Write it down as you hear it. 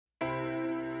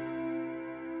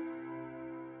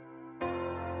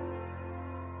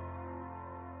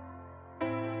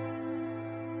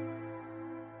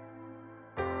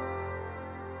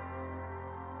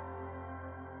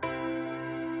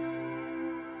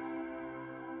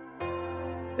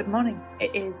Good morning.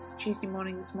 It is Tuesday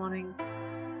morning this morning.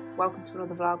 Welcome to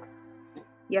another vlog.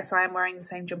 Yes, I am wearing the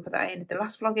same jumper that I ended the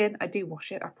last vlog in. I do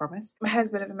wash it, I promise. My hair's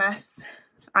a bit of a mess.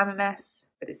 I'm a mess,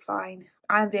 but it's fine.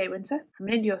 I am VA Winter. I'm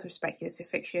an indie author of speculative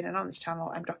fiction, and on this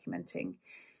channel I'm documenting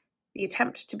the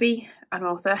attempt to be an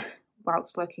author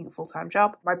whilst working a full-time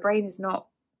job. My brain is not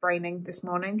braining this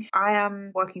morning. I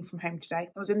am working from home today.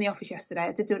 I was in the office yesterday.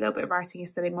 I did do a little bit of writing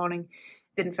yesterday morning.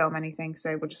 Didn't film anything,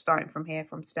 so we're just starting from here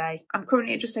from today. I'm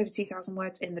currently at just over 2,000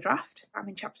 words in the draft. I'm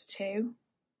in chapter 2.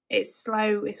 It's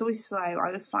slow. It's always slow.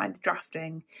 I just find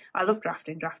drafting, I love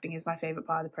drafting. Drafting is my favourite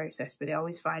part of the process, but I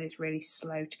always find it's really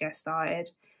slow to get started.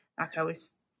 Like, I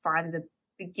always find the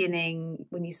beginning,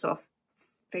 when you sort of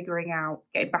figuring out,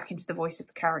 getting back into the voice of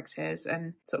the characters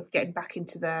and sort of getting back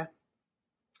into the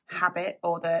habit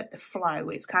or the flow,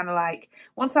 it's kind of like,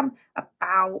 once I'm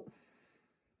about,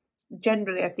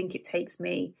 generally I think it takes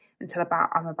me until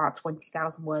I'm about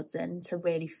 20,000 words in to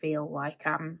really feel like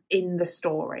I'm in the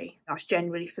story. That's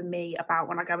generally for me about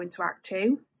when I go into Act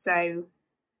 2. So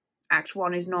Act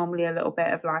 1 is normally a little bit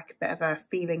of like a bit of a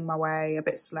feeling my way, a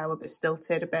bit slow, a bit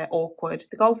stilted, a bit awkward.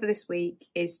 The goal for this week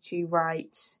is to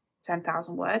write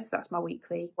 10,000 words. That's my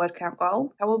weekly word count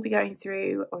goal. I will be going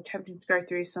through, or attempting to go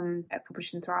through, some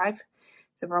Publish and Thrive.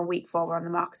 So we're on week 4, we're on the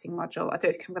marketing module. I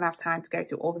don't think I'm going to have time to go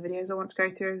through all the videos I want to go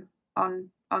through on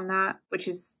that, which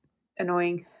is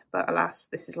annoying, but alas,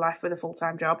 this is life with a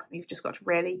full-time job. You've just got to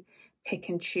really pick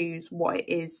and choose what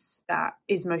it is that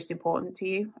is most important to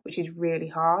you, which is really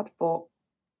hard, but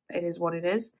it is what it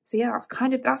is. So yeah,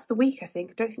 that's the week, I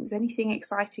think. I don't think there's anything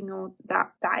exciting or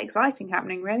that exciting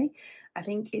happening, really. I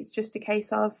think it's just a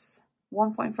case of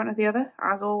one foot in front of the other,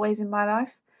 as always in my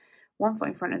life. One foot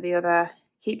in front of the other,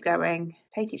 keep going,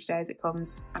 take each day as it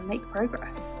comes, and make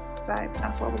progress. So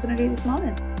that's what we're going to do this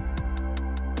morning.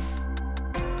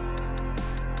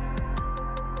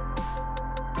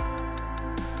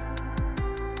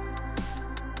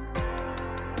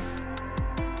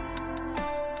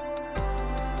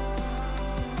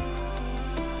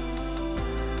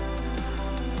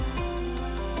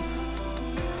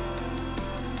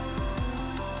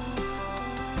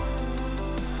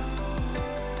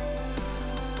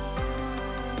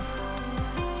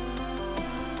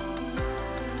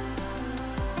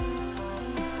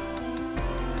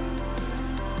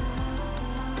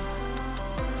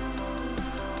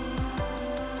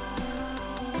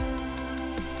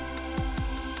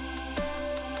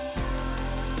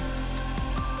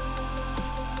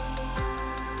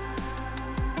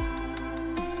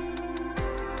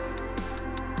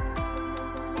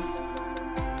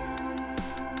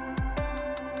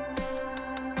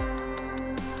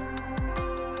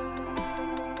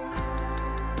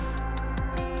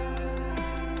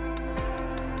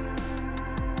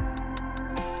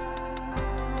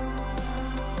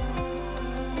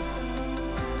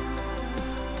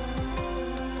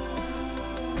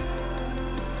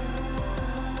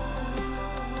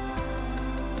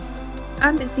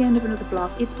 And it's the end of another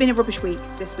vlog. It's been a rubbish week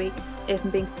this week, if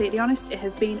I'm being completely honest. It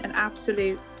has been an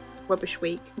absolute rubbish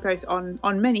week, both on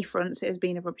many fronts. It has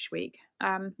been a rubbish week.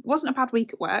 It wasn't a bad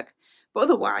week at work, but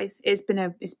otherwise it's been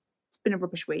a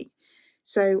rubbish week.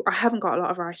 So I haven't got a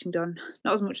lot of writing done,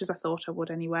 not as much as I thought I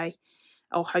would anyway,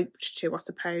 or hoped to, I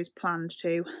suppose, planned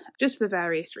to, just for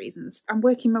various reasons. I'm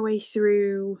working my way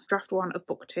through draft 1 of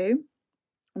book 2.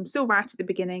 I'm still right at the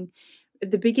beginning.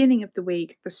 At the beginning of the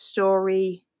week, the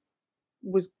story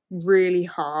was really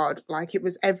hard. Like, it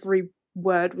was, every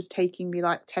word was taking me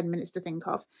like 10 minutes to think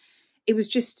of. It was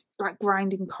just like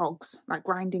grinding cogs, like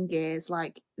grinding gears,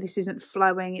 like this isn't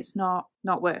flowing, it's not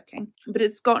working. But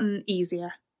it's gotten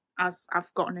easier as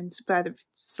I've gotten into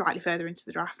slightly further into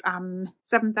the draft. I'm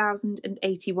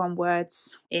 7,081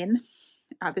 words in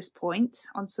at this point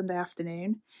on Sunday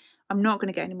afternoon. I'm not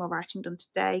going to get any more writing done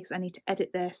today because I need to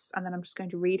edit this, and then I'm just going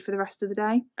to read for the rest of the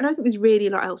day. I don't think there's really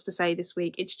a lot else to say this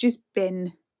week. It's just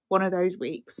been one of those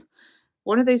weeks.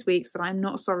 One of those weeks that I'm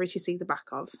not sorry to see the back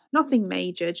of. Nothing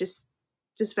major, just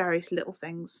various little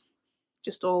things.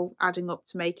 Just all adding up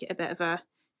to make it a bit of a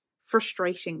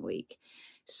frustrating week.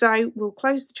 So we'll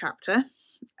close the chapter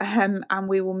and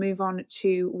we will move on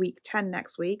to week 10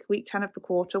 next week. Week 10 of the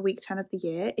quarter, week 10 of the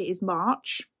year. It is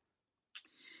March.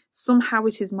 Somehow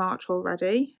it is March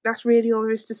already. That's really all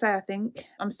there is to say, I think.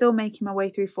 I'm still making my way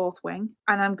through Fourth Wing,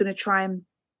 and I'm going to try and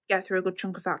get through a good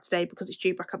chunk of that today because it's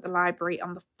due back at the library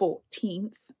on the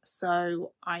 14th,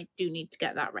 so I do need to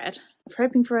get that read. I'm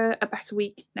hoping for a better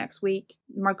week next week.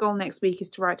 My goal next week is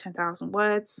to write 10,000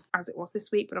 words, as it was this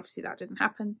week, but obviously that didn't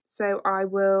happen. So I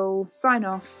will sign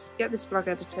off, get this vlog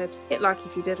edited, hit like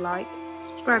if you did like,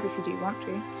 subscribe if you do want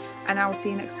to, and I will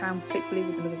see you next time, hopefully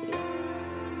with another video.